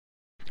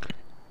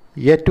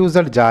A to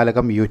Z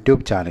Jalakam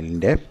YouTube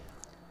ചാനലിൻ്റെ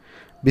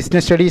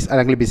business studies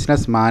അല്ലെങ്കിൽ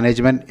business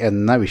management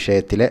എന്ന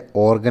വിഷയത്തിലെ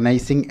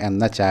ഓർഗനൈസിംഗ്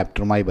എന്ന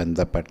ചാപ്റ്ററുമായി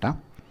ബന്ധപ്പെട്ട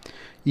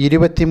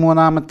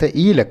 23ാമത്തെ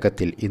ഈ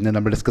ലക്കത്തിൽ ഇന്ന്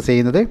നമ്മൾ ഡിസ്കസ്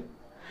ചെയ്യുന്നത്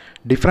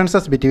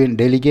differences between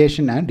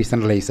delegation and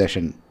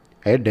decentralisation.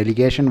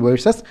 Delegation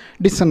versus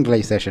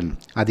decentralisation,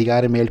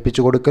 അധികാരം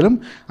ഏൽപ്പിച്ചു കൊടുക്കലും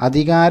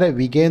അധികാര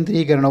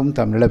വികേന്ദ്രീകരണവും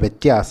തമ്മിലുള്ള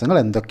വ്യത്യാസങ്ങൾ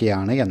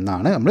എന്തൊക്കെയാണ്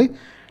എന്നാണ് നമ്മൾ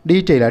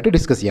ഡീറ്റെയിൽ ആയിട്ട്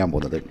ഡിസ്കസ് ചെയ്യാൻ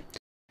പോകുന്നത്.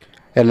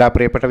 എല്ലാ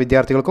പ്രിയപ്പെട്ട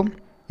വിദ്യാർത്ഥികൾക്കും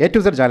എ ടു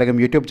സെഡ് ജാലകം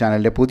യൂട്യൂബ്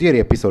ചാനലിൻ്റെ പുതിയൊരു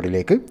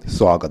എപ്പിസോഡിലേക്ക്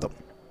സ്വാഗതം.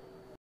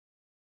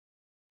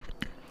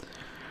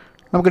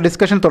 നമുക്ക്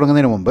ഡിസ്കഷൻ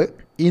തുടങ്ങുന്നതിന് മുമ്പ്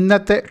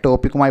ഇന്നത്തെ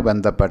ടോപ്പിക്കുമായി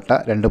ബന്ധപ്പെട്ട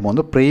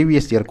 2-3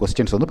 പ്രീവിയസ് ഇയർ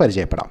ക്വസ്റ്റ്യൻസ് ഒന്ന്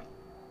പരിചയപ്പെടാം.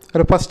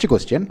 ഒരു first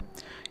question,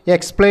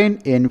 explain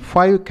in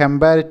 5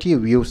 comparative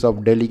views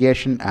of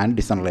delegation and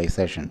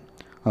decentralisation.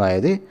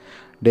 അതായത്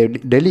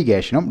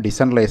ഡെലിഗേഷനും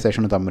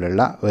ഡിസെൻട്രലൈസേഷനും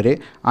തമ്മിലുള്ള ഒരു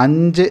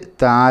 5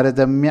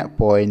 താരതമ്യ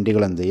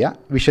പോയിൻറ്റുകൾ എന്ത് ചെയ്യുക,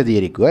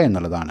 വിശദീകരിക്കുക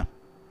എന്നുള്ളതാണ്.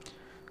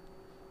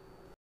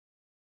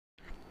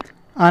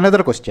 Another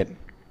question,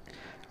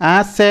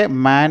 as a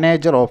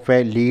manager of a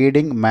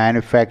leading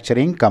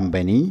manufacturing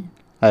company,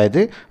 അതായത്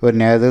ഒരു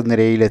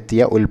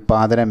നേതൃനിരയിലെത്തിയ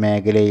ഉൽപ്പാദന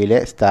മേഖലയിലെ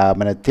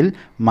സ്ഥാപനത്തിൽ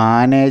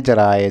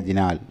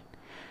മാനേജറായതിനാൽ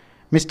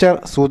mister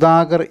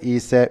Sudhakar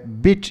is A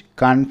bit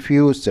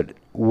confused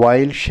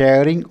while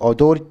sharing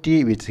authority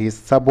with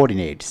his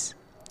subordinates.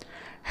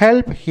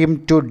 Help him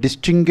to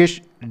distinguish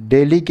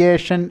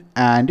delegation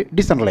and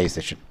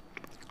decentralisation.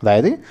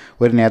 അതായത്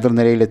ഒരു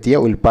നേതൃനിരയിലെത്തിയ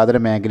ഉൽപ്പാദന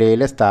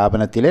മേഖലയിലെ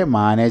സ്ഥാപനത്തിലെ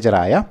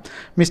മാനേജറായ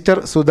മിസ്റ്റർ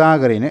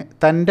സുധാകറിന്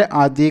തൻ്റെ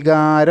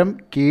അധികാരം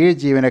കീഴ്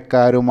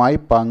ജീവനക്കാരുമായി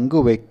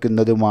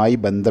പങ്കുവയ്ക്കുന്നതുമായി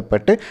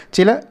ബന്ധപ്പെട്ട്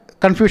ചില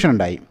കൺഫ്യൂഷൻ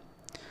ഉണ്ടായി.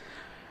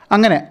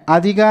 അങ്ങനെ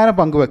അധികാരം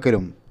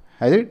പങ്കുവെക്കലും,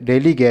 അതായത്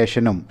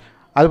ഡെലിഗേഷനും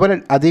അതുപോലെ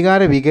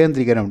അധികാര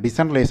വികേന്ദ്രീകരണവും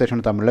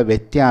ഡിസെൻട്രലൈസേഷനും തമ്മിലുള്ള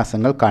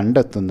വ്യത്യാസങ്ങൾ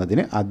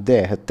കണ്ടെത്തുന്നതിന്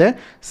അദ്ദേഹത്തെ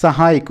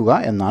സഹായിക്കുക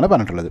എന്നാണ്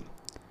പറഞ്ഞിട്ടുള്ളത്.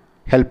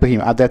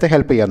 അദ്ദേഹത്തെ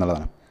ഹെൽപ്പ് ചെയ്യുക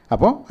എന്നുള്ളതാണ്.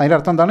 അപ്പോൾ അതിൻ്റെ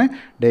അർത്ഥം എന്താണ്?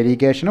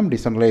 ഡെലിഗേഷനും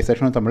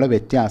ഡിസെൻട്രലൈസേഷനും തമ്മിലുള്ള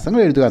വ്യത്യാസങ്ങൾ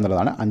എഴുതുക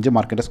എന്നുള്ളതാണ്. 5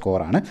 മാർക്കിൻ്റെ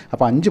സ്കോറാണ്.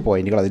 അപ്പോൾ 5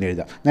 പോയിൻറ്റുകൾ അതിന്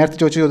എഴുതാം. നേരത്തെ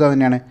ചോദിച്ച ചോദ്യം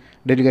തന്നെയാണ്,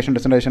 ഡെലിഗേഷൻ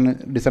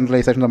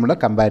ഡിസെൻട്രലൈസേഷൻ തമ്മിലുള്ള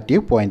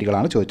കമ്പാരിറ്റീവ്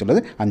പോയിൻറ്റുകളാണ്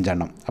ചോദിച്ചിട്ടുള്ളത് 5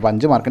 എണ്ണം. അപ്പോൾ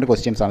 5 മാർക്കിൻ്റെ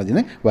ക്വസ്റ്റ്യൻസാണ്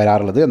ഇതിന്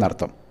വരാറുള്ളത്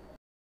എന്നർത്ഥം.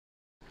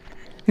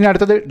 ഇനി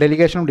അടുത്തത്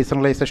ഡെലിഗേഷനും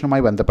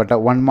ഡിസെൻട്രലൈസേഷനുമായി ബന്ധപ്പെട്ട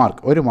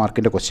 1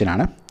 മാർക്കിൻ്റെ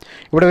ക്വസ്റ്റ്യനാണ്.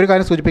 ഇവിടെ ഒരു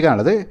കാര്യം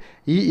സൂചിപ്പിക്കാനുള്ളത്,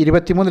 ഈ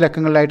 23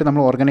 ലക്കങ്ങളിലായിട്ട്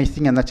നമ്മൾ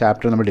ഓർഗനൈസിംഗ് എന്ന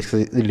ചാപ്റ്റർ നമ്മൾ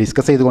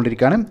ഡിസ്കസ്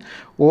ചെയ്തുകൊണ്ടിരിക്കുകയാണ്.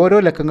 ഓരോ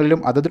ലക്കങ്ങളിലും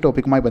അതത്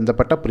ടോപ്പിക്കുമായി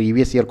ബന്ധപ്പെട്ട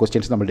പ്രീവിയസ് ഇയർ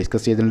ക്വസ്റ്റ്യൻസ് നമ്മൾ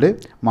ഡിസ്കസ് ചെയ്തിട്ടുണ്ട്.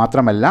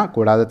 മാത്രമല്ല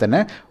കൂടാതെ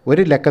തന്നെ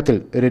ഒരു ലക്കത്തിൽ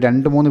ഒരു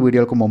 2-3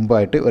 വീഡിയോകൾക്ക്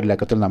മുമ്പായിട്ട് ഒരു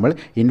ലക്കത്തിൽ നമ്മൾ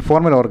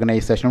ഇൻഫോർമൽ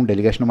ഓർഗനൈസേഷനും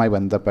ഡെലിഗേഷനുമായി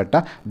ബന്ധപ്പെട്ട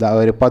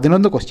ഒരു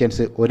 11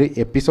 ക്വസ്റ്റ്യൻസ് ഒരു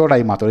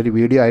എപ്പിസോഡായി മാത്രം, ഒരു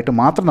വീഡിയോ ആയിട്ട്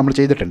മാത്രം നമ്മൾ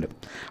ചെയ്തിട്ടുണ്ട്.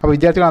 അപ്പോൾ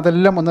വിദ്യാർത്ഥികൾ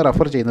അതെല്ലാം ഒന്ന്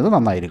റെഫർ ചെയ്യുന്നത്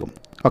നന്നായിരിക്കും.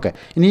 ഓക്കെ,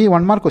 ഇനി ഈ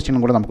 1 മാർക്ക്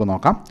ക്വസ്റ്റ്യനും കൂടെ നമുക്ക്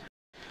നോക്കാം.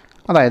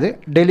 അതായത്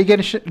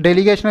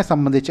ഡെലിഗേഷനെ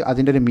സംബന്ധിച്ച്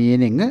അതിൻ്റെ ഒരു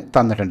മീനിങ്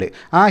തന്നിട്ടുണ്ട്.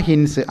 ആ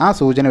ഹിൻസ്, ആ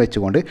സൂചന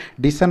വെച്ചുകൊണ്ട്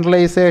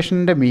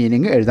ഡിസെൻട്രലൈസേഷൻ്റെ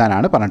മീനിങ്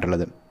എഴുതാനാണ്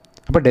പറഞ്ഞിട്ടുള്ളത്.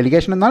 അപ്പോൾ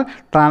ഡെലിഗേഷൻ എന്നാൽ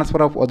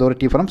transfer of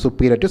authority from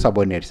superior to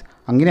subordinates.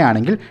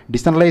 അങ്ങനെയാണെങ്കിൽ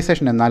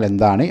ഡിസെൻട്രലൈസേഷൻ എന്നാൽ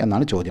എന്താണ്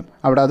എന്നാണ് ചോദ്യം.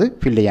 അവിടെ അത്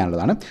ഫില്ല്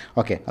ചെയ്യാനുള്ളതാണ്.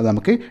 ഓക്കെ, അത്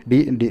നമുക്ക്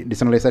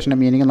ഡിസെൻട്രലൈസേഷൻ്റെ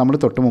മീനിങ് നമ്മൾ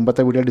തൊട്ട്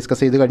മുമ്പത്തെ വീഡിയോ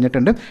ഡിസ്കസ് ചെയ്ത്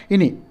കഴിഞ്ഞിട്ടുണ്ട്.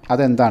 ഇനി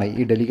അതെന്താണ്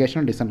ഈ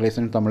ഡെലിഗേഷനും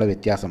ഡിസെൻട്രലൈസേഷനും തമ്മിലുള്ള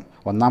വ്യത്യാസം?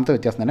 ഒന്നാമത്തെ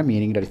വ്യത്യാസം തന്നെ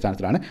മീനിങ്ങിൻ്റെ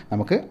അടിസ്ഥാനത്തിലാണ്.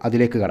 നമുക്ക്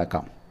അതിലേക്ക്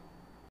കടക്കാം.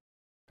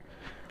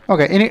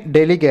 ഓക്കെ, ഇനി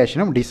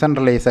ഡെലിഗേഷനും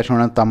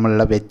ഡിസെൻട്രലൈസേഷനും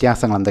തമ്മിലുള്ള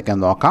വ്യത്യാസങ്ങൾ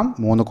എന്തൊക്കെയാണെന്ന് നോക്കാം.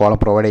 3 കോളം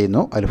പ്രൊവൈഡ്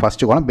ചെയ്യുന്നു. അതിൽ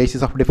first column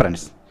basis of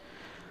difference.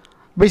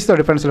 Basis of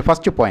ഡിഫറൻസിൽ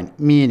first point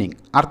meaning,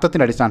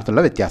 അർത്ഥത്തിൻ്റെ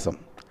അടിസ്ഥാനത്തിലുള്ള വ്യത്യാസം.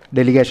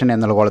 ഡെലിഗേഷൻ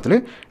എന്നുള്ള കോളത്തിൽ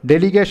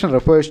delegation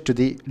refers to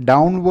the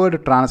downward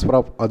transfer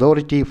of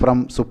authority from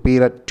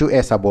superior to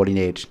A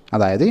subordinate.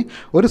 അതായത്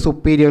ഒരു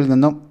സുപ്പീരിയറിൽ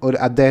നിന്നും ഒരു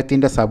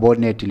അദ്ദേഹത്തിൻ്റെ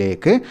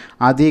സബോർഡിനേറ്റിലേക്ക്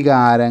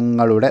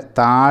അധികാരങ്ങളുടെ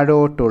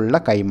താഴോട്ടുള്ള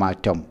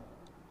കൈമാറ്റം,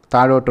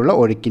 താഴോട്ടുള്ള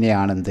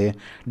ഒഴുക്കിനെയാണെന്ത്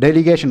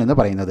ഡെലിഗേഷൻ എന്ന്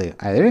പറയുന്നത്.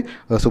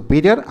 അതായത്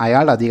സുപ്പീരിയർ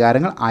അയാളുടെ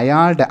അധികാരങ്ങൾ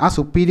അയാളുടെ ആ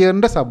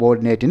സുപ്പീരിയറിൻ്റെ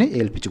സബോർഡിനേറ്റിന്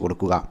ഏൽപ്പിച്ചു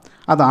കൊടുക്കുക.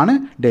 അതാണ്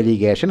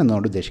ഡെലിഗേഷൻ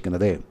എന്നുകൊണ്ട്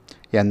ഉദ്ദേശിക്കുന്നത്.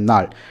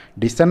 എന്നാൽ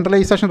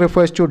decentralisation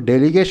refers to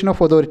delegation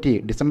of authority.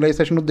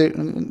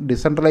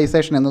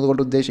 Decentralisation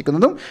എന്നതുകൊണ്ട്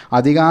ഉദ്ദേശിക്കുന്നതും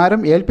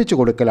അധികാരം ഏൽപ്പിച്ചു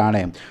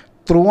കൊടുക്കലാണ്.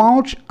 Through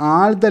out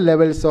all the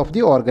levels of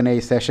the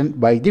organisation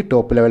by the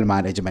top level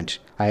management.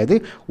 അതായത്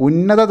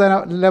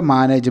ഉന്നതതല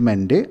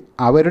മാനേജ്മെൻറ്റ്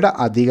അവരുടെ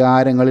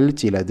അധികാരങ്ങളിൽ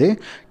ചിലത്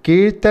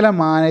കീഴ്ത്തല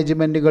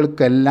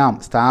മാനേജ്മെൻറ്റുകൾക്കെല്ലാം,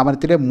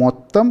 സ്ഥാപനത്തിലെ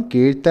മൊത്തം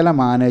കീഴ്ത്തല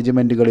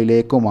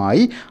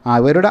മാനേജ്മെൻറ്റുകളിലേക്കുമായി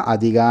അവരുടെ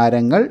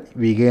അധികാരങ്ങൾ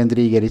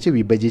വികേന്ദ്രീകരിച്ച്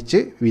വിഭജിച്ച്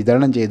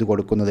വിതരണം ചെയ്തു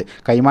കൊടുക്കുന്നത്,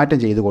 കൈമാറ്റം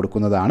ചെയ്തു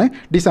കൊടുക്കുന്നതാണ്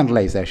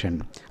ഡിസെൻട്രലൈസേഷൻ.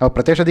 അപ്പോൾ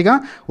പ്രത്യക്ഷ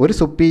ഒരു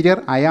സുപ്പീരിയർ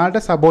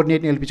അയാളുടെ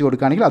സബോർഡിനേറ്റിന് ഏൽപ്പിച്ച്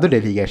കൊടുക്കുകയാണെങ്കിൽ അത്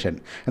ഡെലിഗേഷൻ.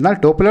 എന്നാൽ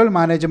ടോപ്പ് ലെവൽ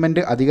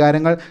മാനേജ്മെൻറ്റ്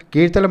അധികാരങ്ങൾ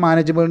കീഴ്ത്തല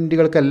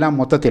മാനേജ്മെൻറ്റുകൾക്കെല്ലാം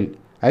മൊത്തത്തിൽ,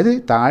 അതായത്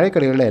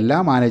താഴെക്കടയിലുള്ള എല്ലാ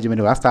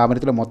മാനേജ്മെൻറ്റും ആ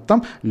സ്ഥാപനത്തിലെ മൊത്തം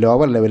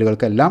ലോവർ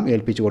ലെവലുകൾക്കെല്ലാം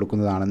ഏൽപ്പിച്ചു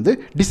കൊടുക്കുന്നതാണെന്ത്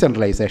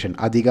ഡിസെൻട്രലൈസേഷൻ,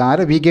 അധികാര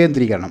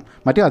വികേന്ദ്രീകരണം,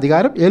 മറ്റു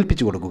അധികാരം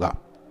ഏൽപ്പിച്ചു കൊടുക്കുക.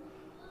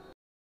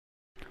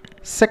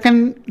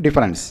 Second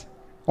difference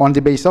on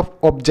the base of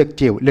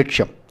objective,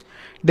 ലക്ഷ്യം.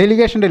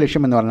 ഡെലിഗേഷൻ്റെ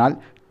ലക്ഷ്യം എന്ന് പറഞ്ഞാൽ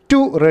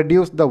to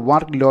reduce the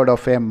work load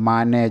of A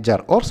manager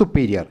or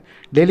superior.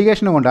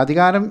 Delegation കൊണ്ട്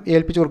അധികാരം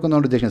ഏൽപ്പിച്ചു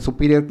കൊടുക്കുന്നതുകൊണ്ട് ഉദ്ദേശിക്കുന്നത്,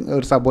 സുപ്പീരിയർ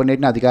ഒരു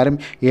സബോർഡിനേറ്റിന് അധികാരം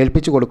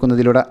ഏൽപ്പിച്ചു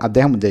കൊടുക്കുന്നതിലൂടെ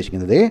അദ്ദേഹം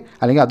ഉദ്ദേശിക്കുന്നത്,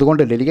 അല്ലെങ്കിൽ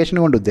അതുകൊണ്ട് ഡെലിഗേഷൻ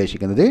കൊണ്ട്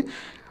ഉദ്ദേശിക്കുന്നത്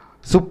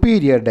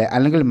സുപ്പീരിയറുടെ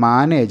അല്ലെങ്കിൽ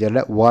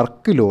മാനേജറുടെ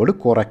വർക്ക് ലോഡ്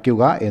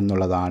കുറയ്ക്കുക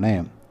എന്നുള്ളതാണ്.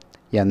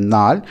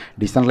 എന്നാൽ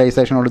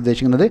ഡിസെൻട്രലൈസേഷനോട്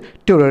ഉദ്ദേശിക്കുന്നത്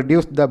to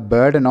reduce the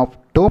burden of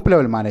top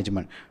level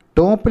management,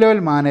 top level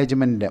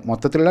മാനേജ്മെൻറ്റിൻ്റെ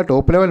മൊത്തത്തിലുള്ള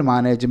ടോപ്പ് ലെവൽ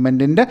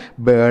മാനേജ്മെൻറ്റിൻ്റെ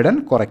ബേർഡൻ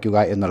കുറയ്ക്കുക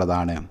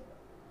എന്നുള്ളതാണ്.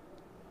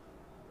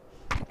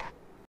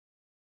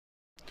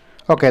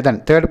 Okay, then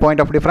third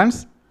point of difference,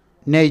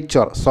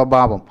 nature,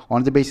 സ്വഭാവം.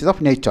 On the basis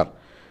of nature,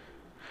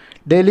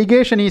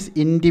 delegation is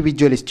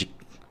individualistic.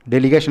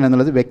 Delegation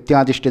എന്നുള്ളത്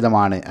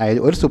വ്യക്തിയാധിഷ്ഠിതമാണ്.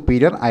 അതായത് ഒരു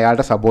സുപ്പീരിയർ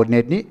അയാളുടെ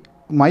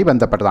സബോർഡിനേറ്റുമായി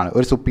ബന്ധപ്പെട്ടതാണ്,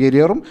 ഒരു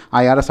സുപ്പീരിയറും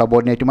അയാളുടെ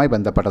സബോർഡിനേറ്റുമായി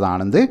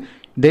ബന്ധപ്പെട്ടതാണെന്ന്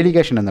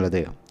ഡെലിഗേഷൻ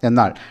എന്നുള്ളത്.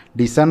 എന്നാൽ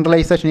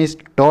decentralisation is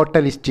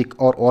ടോട്ടലിസ്റ്റിക്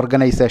or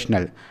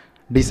organisational.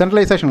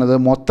 Decentralisation എന്നത്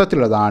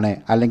മൊത്തത്തിലുള്ളതാണ്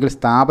അല്ലെങ്കിൽ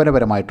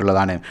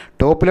സ്ഥാപനപരമായിട്ടുള്ളതാണ്.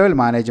 ടോപ്പ് ലെവൽ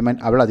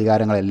മാനേജ്മെൻറ്റ് അവരുടെ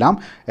അധികാരങ്ങളെല്ലാം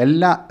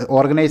എല്ലാ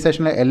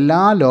ഓർഗനൈസേഷനിലെ എല്ലാ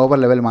ലോവർ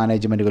ലെവൽ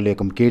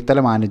മാനേജ്മെൻറ്റുകളിലേക്കും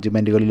കീഴ്ത്തല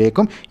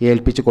മാനേജ്മെൻറ്റുകളിലേക്കും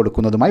ഏൽപ്പിച്ച്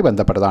കൊടുക്കുന്നതുമായി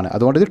ബന്ധപ്പെട്ടതാണ്.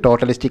 അതുകൊണ്ട് ഇത്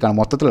ടോട്ടലിസ്റ്റിക്കാണ്,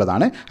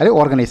 മൊത്തത്തിലുള്ളതാണ്, അല്ലെങ്കിൽ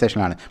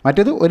ഓർഗനൈസേഷനാണ്.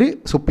 മറ്റേത് ഒരു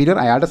സുപ്പീരിയർ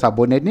അയാളുടെ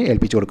സബോർഡിനേറ്റിനെ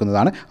ഏൽപ്പിച്ച്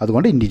കൊടുക്കുന്നതാണ്,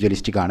 അതുകൊണ്ട്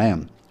ഇൻഡിവിജ്വലിസ്റ്റിക്കാണ്.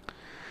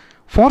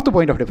 Fourth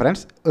point of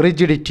difference,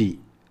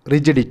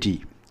 rigidity.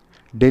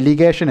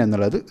 Delegation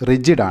എന്നുള്ളത്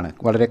റിജിഡാണ്,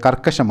 വളരെ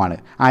കർക്കശമാണ്,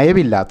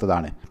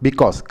 അയവില്ലാത്തതാണ്.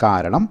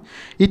 കാരണം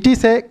it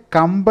is A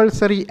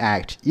compulsory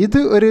act. ഇത്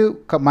ഒരു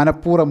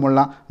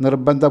മനഃപൂർവ്വമുള്ള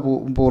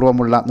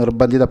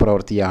നിർബന്ധിത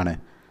പ്രവൃത്തിയാണ്.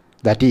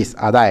 ദാറ്റ് ഈസ്,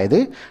 അതായത്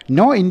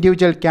no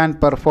individual can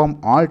perform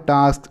all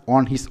task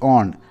on his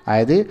own.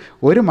 അതായത്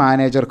ഒരു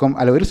മാനേജർക്കും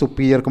അല്ല ഒരു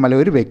സുപ്പീരിയർക്കും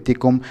അല്ല ഒരു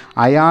വ്യക്തിക്കും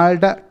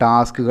അയാളുടെ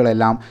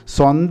ടാസ്കുകളെല്ലാം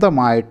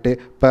സ്വന്തമായിട്ട്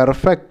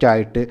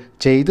പെർഫെക്റ്റായിട്ട്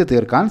ചെയ്തു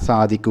തീർക്കാൻ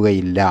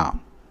സാധിക്കുകയില്ല.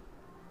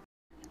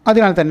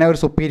 അതിനാൽ തന്നെ ഒരു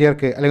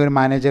സുപ്പീരിയർക്ക് അല്ലെങ്കിൽ ഒരു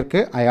മാനേജർക്ക്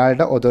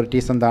അയാളുടെ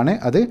അതോറിറ്റീസ് എന്താണ്,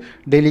 അത്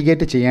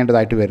ഡെലിഗേറ്റ്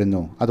ചെയ്യേണ്ടതായിട്ട്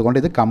വരുന്നു. അതുകൊണ്ട്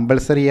ഇത്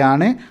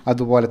കമ്പൾസറിയാണ്,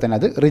 അതുപോലെ തന്നെ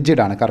അത്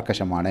റിജിഡാണ്,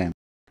 കർക്കശമാണ്.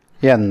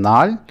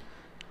 എന്നാൽ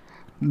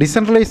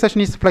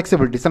ഡിസെൻട്രലൈസേഷൻ ഈസ്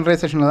ഫ്ലെക്സിബിൾ.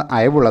 ഡിസെൻട്രലൈസേഷൻ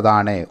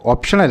അയവുള്ളതാണ്,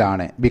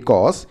 ഓപ്ഷണലാണ്.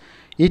 Because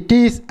it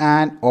is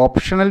an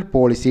optional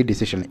policy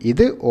decision.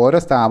 ഇത് ഓരോ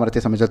സ്ഥാപനത്തെ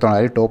സംബന്ധിച്ചിടത്തോളം,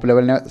 അതായത് ടോപ്പ്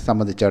ലെവലിനെ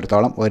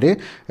സംബന്ധിച്ചിടത്തോളം ഒരു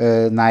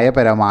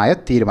നയപരമായ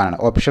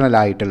തീരുമാനമാണ്,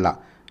 ഓപ്ഷണലായിട്ടുള്ള,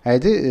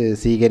 അതായത്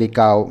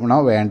സ്വീകരിക്കാവണോ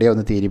വേണ്ടയോ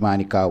എന്ന്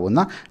തീരുമാനിക്കാവുന്ന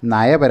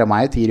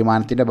നയപരമായ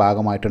തീരുമാനത്തിൻ്റെ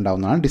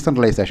ഭാഗമായിട്ടുണ്ടാവുന്നതാണ്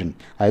ഡിസെൻട്രലൈസേഷൻ.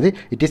 അതായത്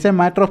it is A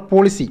matter of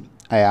policy.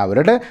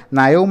 അവരുടെ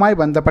നയവുമായി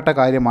ബന്ധപ്പെട്ട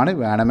കാര്യമാണ്,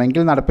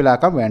 വേണമെങ്കിൽ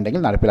നടപ്പിലാക്കാം,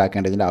 വേണ്ടെങ്കിൽ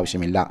നടപ്പിലാക്കേണ്ടതിൻ്റെ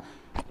ആവശ്യമില്ല.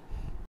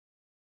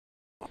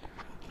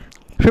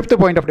 Fifth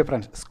point of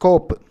difference,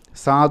 scope,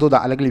 സാധുത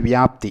അല്ലെങ്കിൽ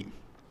വ്യാപ്തി.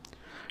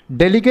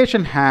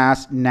 Delegation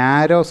has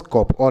narrow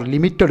scope or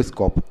limited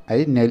scope.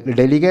 അതായത്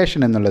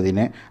ഡെലിഗേഷൻ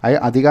എന്നുള്ളതിന്,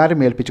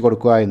 അധികാരം ഏൽപ്പിച്ച്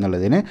കൊടുക്കുക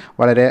എന്നുള്ളതിന്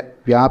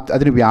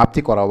അതിന്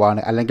വ്യാപ്തി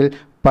കുറവാണ്, അല്ലെങ്കിൽ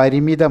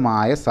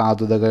പരിമിതമായ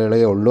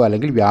സാധുതകളേ ഉള്ളൂ,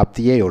 അല്ലെങ്കിൽ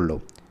വ്യാപ്തിയേ ഉള്ളൂ.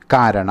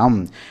 കാരണം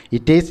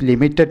it is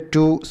limited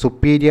to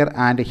superior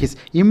and his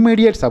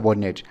immediate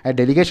subordinate.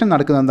 Delegation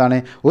നടക്കുന്നത് എന്താണ്,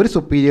 ഒരു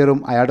സുപ്പീരിയറും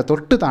അയാളുടെ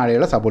തൊട്ട്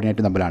താഴെയുള്ള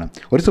സബോർഡിനേറ്റും തമ്മിലാണ്.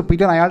 ഒരു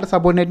സുപ്പീരിയർ അയാളുടെ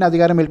സബോർഡിനേറ്റിന്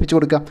അധികാരം ഏൽപ്പിച്ചു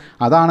കൊടുക്കുക,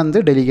 അതാണെന്ത്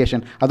ഡെലിഗേഷൻ.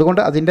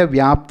 അതുകൊണ്ട് അതിൻ്റെ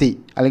വ്യാപ്തി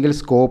അല്ലെങ്കിൽ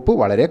സ്കോപ്പ്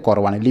വളരെ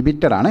കുറവാണ്,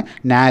 ലിമിറ്റഡ് ആണ്,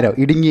 നാരോ,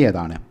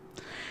 ഇടുങ്ങിയതാണ്.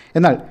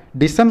 എന്നാൽ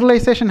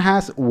ഡിസെൻട്രലൈസേഷൻ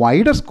ഹാസ്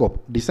വൈഡർ സ്കോപ്പ്.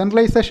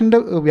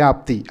 ഡിസെൻട്രലൈസേഷൻ്റെ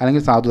വ്യാപ്തി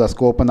അല്ലെങ്കിൽ സാധുത,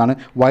 സ്കോപ്പ് എന്താണ്,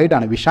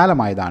 വൈഡാണ്,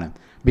 വിശാലമായതാണ്.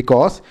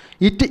 because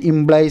it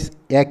implies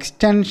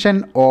extension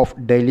of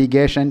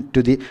delegation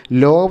to the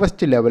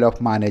lowest level of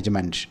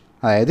management.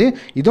 അതായത്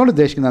ഇതുകൊണ്ട്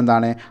ഉദ്ദേശിക്കുന്നത്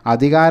എന്താണ്,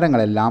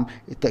 അധികാരങ്ങളെല്ലാം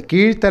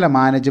കീഴ്ത്തല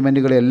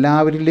മാനേജ്മെൻറ്റുകൾ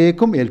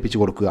എല്ലാവരിലേക്കും ഏൽപ്പിച്ചു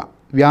കൊടുക്കുക,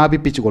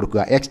 വ്യാപിപ്പിച്ചു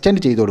കൊടുക്കുക,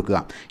 എക്സ്റ്റെൻഡ് ചെയ്ത് കൊടുക്കുക.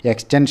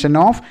 Extension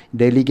of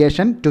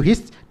delegation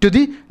to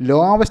the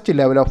lowest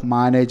level of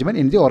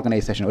management in the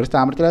organisation. ഒരു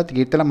സ്ഥാപനത്തിലെ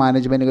കീഴ്ത്തല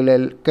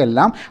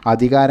മാനേജ്മെൻറ്റുകൾക്കെല്ലാം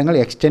അധികാരങ്ങൾ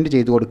എക്സ്റ്റെൻഡ്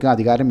ചെയ്ത് കൊടുക്കുക,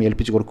 അധികാരം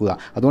ഏൽപ്പിച്ചു കൊടുക്കുക.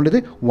 അതുകൊണ്ട് ഇത്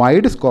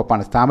വൈഡ്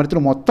സ്കോപ്പാണ്,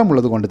 സ്ഥാപനത്തിന് മൊത്തം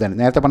ഉള്ളത് കൊണ്ട് തന്നെ.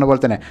 നേരത്തെ പറഞ്ഞ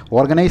പോലെ തന്നെ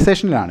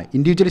ഓർഗനൈസേഷനിലാണ്,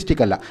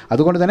 ഇൻഡിവിജ്വലിസ്റ്റിക് അല്ല.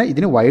 അതുകൊണ്ട് തന്നെ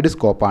ഇതിന് വൈഡ്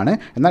സ്കോപ്പാണ്.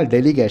 എന്നാൽ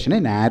ഡെലിഗേഷന്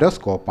narrow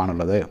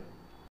സ്കോപ്പാണുള്ളത്.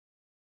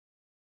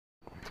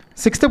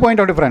 Sixth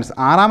point of difference,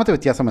 ആറാമത്തെ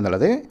വ്യത്യാസം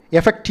എന്നുള്ളത്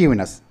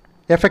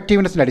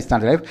എഫക്റ്റീവ്നെസ്സിൻ്റെ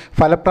അടിസ്ഥാനത്തിൽ,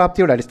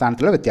 ഫലപ്രാപ്തിയുടെ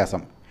അടിസ്ഥാനത്തിലുള്ള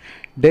വ്യത്യാസം.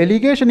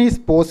 Delegation is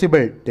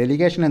possible.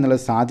 ഡെലിഗേഷൻ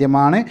എന്നുള്ളത്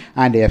സാധ്യമാണ്.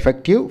 And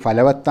effective,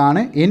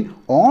 ഫലവത്താണ്. In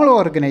all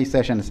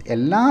organisations,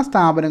 എല്ലാ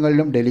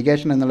സ്ഥാപനങ്ങളിലും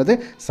ഡെലിഗേഷൻ എന്നുള്ളത്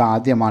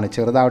സാധ്യമാണ്.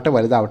 ചെറുതാവട്ടെ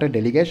വലുതാവട്ടെ,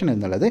 ഡെലിഗേഷൻ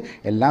എന്നുള്ളത്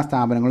എല്ലാ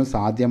സ്ഥാപനങ്ങളിലും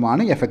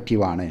സാധ്യമാണ്,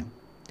 എഫക്റ്റീവാണ്.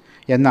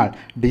 എന്നാൽ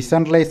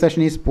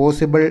decentralisation is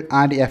possible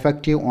and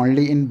effective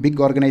only in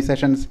big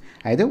organisations.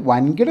 അതായത്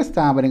വൻകിട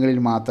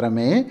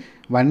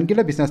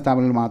ബിസിനസ്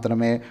സ്ഥാപനങ്ങളിൽ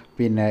മാത്രമേ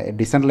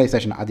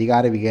ഡിസെൻട്രലൈസേഷൻ,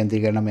 അധികാര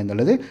വികേന്ദ്രീകരണം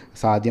എന്നുള്ളത്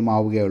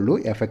സാധ്യമാവുകയുള്ളൂ,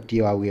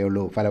 എഫക്റ്റീവ്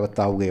ആവുകയുള്ളൂ,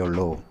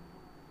 ഫലവത്താവുകയുള്ളൂ.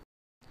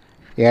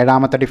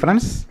 ഏഴാമത്തെ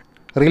ഡിഫറൻസ്,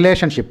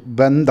 റിലേഷൻഷിപ്പ്,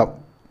 ബന്ധം.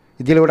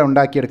 ഇതിലൂടെ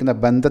ഉണ്ടാക്കിയെടുക്കുന്ന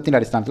ബന്ധത്തിൻ്റെ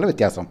അടിസ്ഥാനത്തിലുള്ള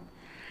വ്യത്യാസം.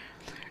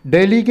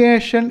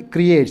 Delegation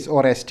creates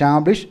or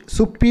establish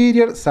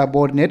superior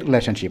subordinate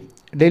relationship.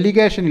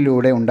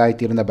 ഡെലിഗേഷനിലൂടെ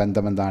ഉണ്ടായിത്തീരുന്ന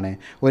ബന്ധം എന്താണ്,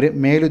 ഒരു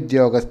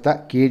മേലുദ്യോഗസ്ഥ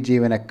കീഴ്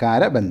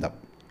ജീവനക്കാര ബന്ധം.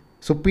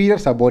 Superior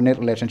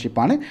subordinate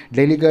റിലേഷൻഷിപ്പാണ്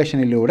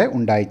ഡെലിഗേഷനിലൂടെ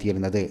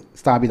ഉണ്ടായിത്തീരുന്നത്,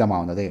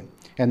 സ്ഥാപിതമാവുന്നത്.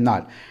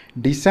 എന്നാൽ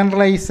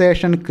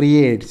decentralisation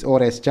creates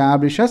or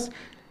establishes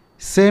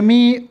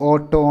semi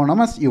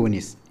autonomous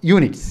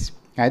units.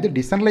 അതായത്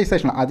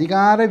ഡിസെൻട്രലൈസേഷൻ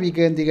അധികാര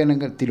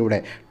വികേന്ദ്രീകരണത്തിലൂടെ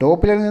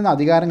ടോപ്പ് ലെവലിൽ നിന്ന്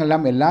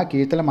അധികാരങ്ങളെല്ലാം എല്ലാ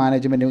കീഴ്ത്തല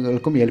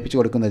മാനേജ്മെൻറ്റുകൾക്കും ഏൽപ്പിച്ചു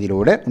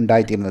കൊടുക്കുന്നതിലൂടെ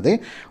ഉണ്ടായിത്തീരുന്നത്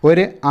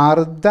ഒരു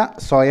അർദ്ധ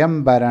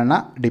സ്വയംഭരണ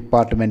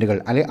ഡിപ്പാർട്ട്മെൻറ്റുകൾ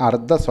അല്ലെങ്കിൽ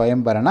അർദ്ധ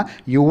സ്വയംഭരണ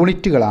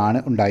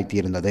യൂണിറ്റുകളാണ്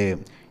ഉണ്ടായിത്തീരുന്നത്.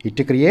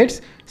 It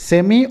creates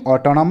semi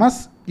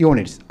autonomous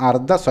units,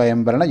 അർദ്ധ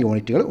സ്വയംഭരണ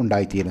യൂണിറ്റുകൾ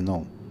ഉണ്ടായിത്തീരുന്നു.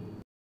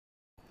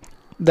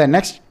 The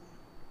next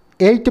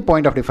 8th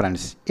point of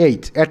difference.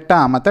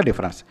 8th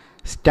difference,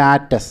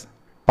 status,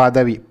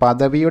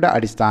 പദവിയുടെ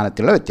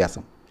അടിസ്ഥാനത്തിലുള്ള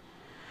വ്യത്യാസം.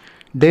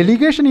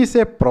 Delegation is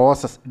A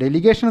process.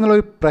 Delegation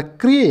എന്നുള്ളൊരു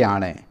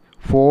പ്രക്രിയയാണ്.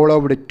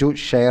 ഫോളോവ്ഡ് ടു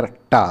ഷെയർ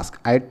ടാസ്ക്,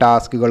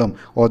 ടാസ്കുകളും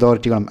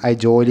അതോറിറ്റികളും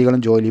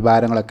ജോലികളും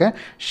ജോലിഭാരങ്ങളൊക്കെ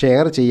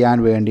ഷെയർ ചെയ്യാൻ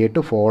വേണ്ടിയിട്ട്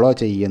ഫോളോ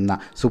ചെയ്യുന്ന,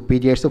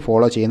 സുപ്പീരിയേഴ്സ്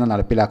ഫോളോ ചെയ്യുന്ന,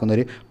 നടപ്പിലാക്കുന്ന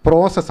ഒരു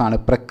പ്രോസസ്സാണ്,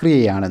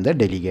 പ്രക്രിയയാണ് എന്ത്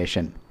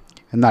ഡെലിഗേഷൻ.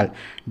 എന്നാൽ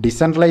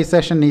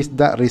decentralisation is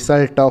the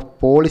result of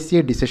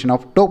policy decision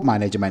of top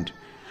management.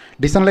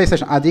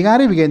 Decentralisation അധികാര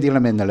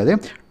വികേന്ദ്രീകരണം എന്നുള്ളത്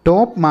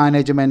ടോപ്പ്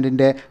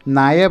മാനേജ്മെൻറ്റിൻ്റെ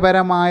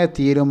നയപരമായ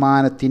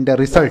തീരുമാനത്തിൻ്റെ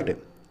റിസൾട്ട്.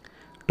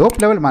 ടോപ്പ്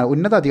ലെവൽ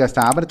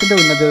സ്ഥാപനത്തിൻ്റെ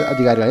ഉന്നത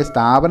അധികാരികൾ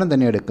സ്ഥാപനം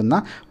തന്നെ എടുക്കുന്ന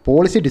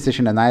പോളിസി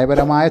ഡിസിഷൻ്റെ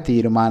നയപരമായ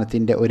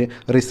തീരുമാനത്തിൻ്റെ ഒരു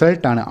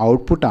റിസൾട്ടാണ്,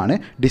 ഔട്ട്പുട്ടാണ്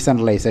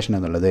ഡിസെൻട്രലൈസേഷൻ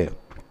എന്നുള്ളത്.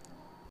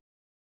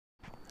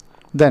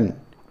 Then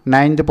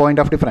 9th point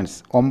of difference,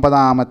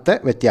 9th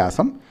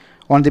വ്യത്യാസം,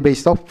 on the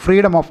basis of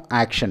freedom of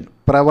action,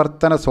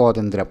 പ്രവർത്തന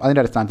സ്വാതന്ത്ര്യം,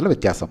 അതിൻ്റെ അടിസ്ഥാനത്തിലുള്ള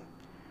വ്യത്യാസം.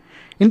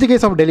 ഇൻ ദി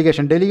കേസ് ഓഫ്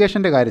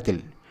ഡെലിഗേഷൻ്റെ കാര്യത്തിൽ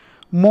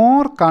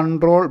മോർ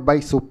കൺട്രോൾ ബൈ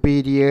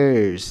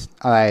സുപ്പീരിയേഴ്സ്,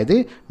 അതായത്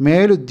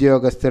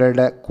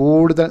മേലുദ്യോഗസ്ഥരുടെ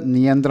കൂടുതൽ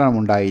നിയന്ത്രണം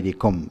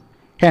ഉണ്ടായിരിക്കും.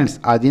 ഹെൻസ്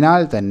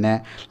അതിനാൽ തന്നെ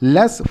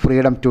less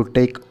freedom to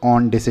take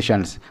on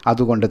decisions,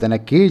 അതുകൊണ്ട്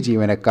തന്നെ കീഴ്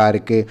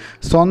ജീവനക്കാർക്ക്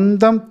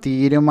സ്വന്തം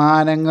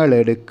തീരുമാനങ്ങൾ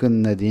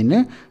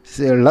എടുക്കുന്നതിന്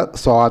ഉള്ള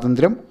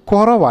സ്വാതന്ത്ര്യം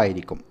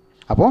കുറവായിരിക്കും.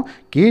 അപ്പോൾ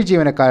കീഴ്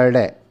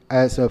ജീവനക്കാരുടെ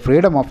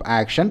ഫ്രീഡം ഓഫ്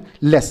ആക്ഷൻ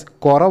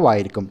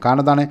കുറവായിരിക്കും.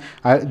 കാരണം എന്താണ്,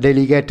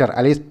 ഡെലിഗേറ്റർ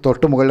അല്ലെങ്കിൽ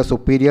തൊട്ട് മുകളിലെ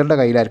സുപ്പീരിയറുടെ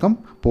കയ്യിലായിരിക്കും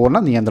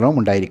പൂർണ്ണ നിയന്ത്രണവും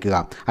ഉണ്ടായിരിക്കുക.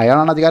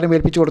 അയാളാണ് അധികാരം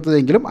ഏൽപ്പിച്ചു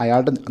കൊടുത്തതെങ്കിലും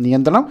അയാളുടെ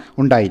നിയന്ത്രണം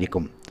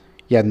ഉണ്ടായിരിക്കും.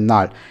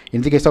 എന്നാൽ ഇൻ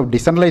ദി കേസ് ഓഫ്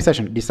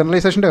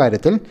ഡിസെൻട്രലൈസേഷൻ്റെ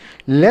കാര്യത്തിൽ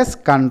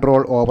ലെസ്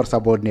കൺട്രോൾ ഓവർ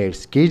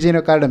സബോർഡിനേറ്റ്സ്, കീഴ്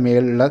ജീവനക്കാരുടെ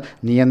മേലുള്ള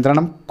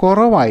നിയന്ത്രണം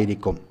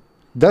കുറവായിരിക്കും.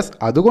 ദസ്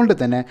അതുകൊണ്ട്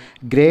തന്നെ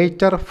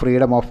ഗ്രേറ്റർ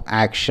ഫ്രീഡം ഓഫ്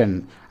ആക്ഷൻ,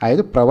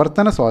 അതായത്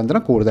പ്രവർത്തന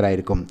സ്വാതന്ത്ര്യം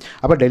കൂടുതലായിരിക്കും.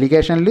 അപ്പോൾ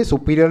ഡെലിഗേഷനിൽ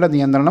സുപ്പീരിയറുടെ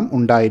നിയന്ത്രണം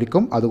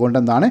ഉണ്ടായിരിക്കും, അതുകൊണ്ട്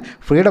എന്താണ്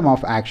ഫ്രീഡം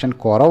ഓഫ് ആക്ഷൻ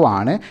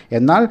കുറവാണ്.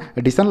 എന്നാൽ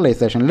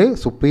ഡിസെൻട്രലൈസേഷനിൽ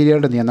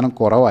സുപ്പീരിയറുടെ നിയന്ത്രണം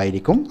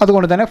കുറവായിരിക്കും,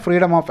 അതുകൊണ്ട് തന്നെ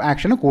ഫ്രീഡം ഓഫ്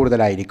ആക്ഷൻ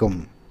കൂടുതലായിരിക്കും.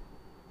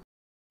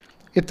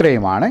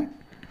 ഇത്രയുമാണ്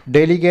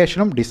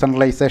ഡെലിഗേഷനും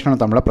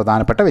ഡിസെൻട്രലൈസേഷനും തമ്മിലുള്ള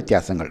പ്രധാനപ്പെട്ട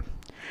വ്യത്യാസങ്ങൾ.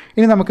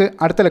 ഇനി നമുക്ക്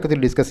അടുത്ത ലക്കത്തിൽ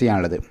ഡിസ്കസ്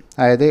ചെയ്യാനുള്ളത്,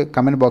 അതായത്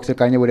കമൻറ്റ് ബോക്സിൽ,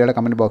 കഴിഞ്ഞ വീഡിയോയുടെ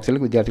കമൻറ്റ് ബോക്സിൽ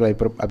വിദ്യാർത്ഥികൾ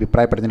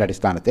അഭിപ്രായപ്പെടുന്നതിൻ്റെ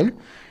അടിസ്ഥാനത്തിൽ,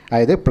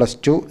 അതായത്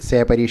 +2 സേ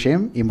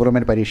പരീക്ഷയും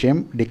ഇമ്പ്രൂവ്മെൻറ്റ് പരീക്ഷയും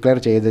ഡിക്ലെയർ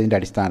ചെയ്തതിൻ്റെ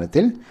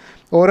അടിസ്ഥാനത്തിൽ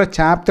ഓരോ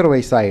ചാപ്റ്റർ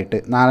വൈസായിട്ട്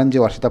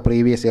 4-5 വർഷത്തെ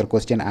പ്രീവിയസ് ഇയർ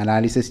ക്വസ്റ്റ്യൻ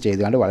അനാലിസിസ്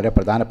ചെയ്തുകൊണ്ട് വളരെ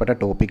പ്രധാനപ്പെട്ട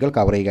ടോപ്പിക്കുകൾ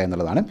കവർ ചെയ്യുക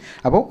എന്നുള്ളതാണ്.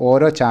 അപ്പോൾ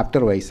ഓരോ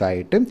ചാപ്റ്റർ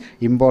വൈസായിട്ട്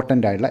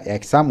ഇമ്പോർട്ടൻ്റ് ആയിട്ടുള്ള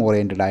എക്സാം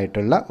ഓറിയൻറ്റഡ്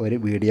ആയിട്ടുള്ള ഒരു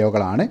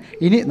വീഡിയോകളാണ്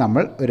ഇനി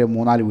നമ്മൾ ഒരു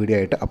 3-4 വീഡിയോ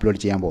ആയിട്ട്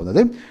അപ്ലോഡ് ചെയ്യാൻ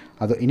പോകുന്നത്.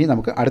 അത് ഇനി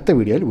നമുക്ക് അടുത്ത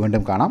വീഡിയോയിൽ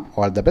വീണ്ടും കാണാം.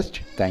 All the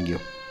best. Thank you.